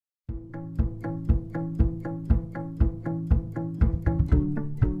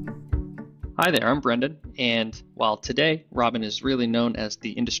Hi there, I'm Brendan, and while today Robin is really known as the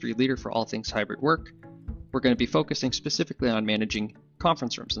industry leader for all things hybrid work, we're going to be focusing specifically on managing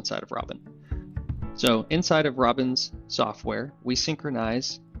conference rooms inside of Robin. So inside of Robin's software, we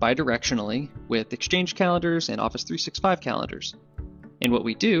synchronize bidirectionally with Exchange calendars and Office 365 calendars. And what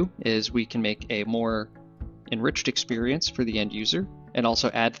we do is we can make a more enriched experience for the end user and also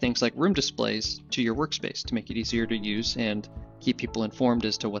add things like room displays to your workspace to make it easier to use and keep people informed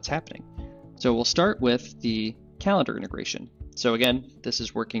as to what's happening. So we'll start with the calendar integration. So again, this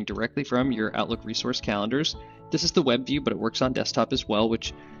is working directly from your Outlook resource calendars. This is the web view, but it works on desktop as well,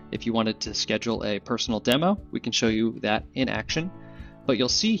 which if you wanted to schedule a personal demo, we can show you that in action. But you'll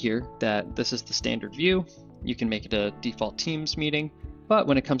see here that this is the standard view. You can make it a default Teams meeting, but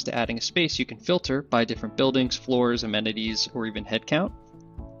when it comes to adding a space, you can filter by different buildings, floors, amenities, or even headcount.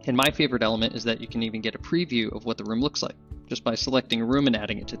 And my favorite element is that you can even get a preview of what the room looks like just by selecting a room and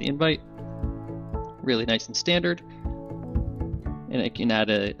adding it to the invite. Really nice and standard. And it can add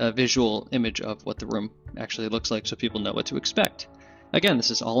a visual image of what the room actually looks like so people know what to expect. Again, this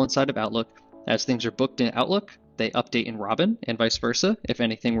is all inside of Outlook. As things are booked in Outlook, they update in Robin and vice versa if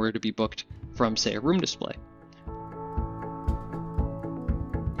anything were to be booked from, say, a room display.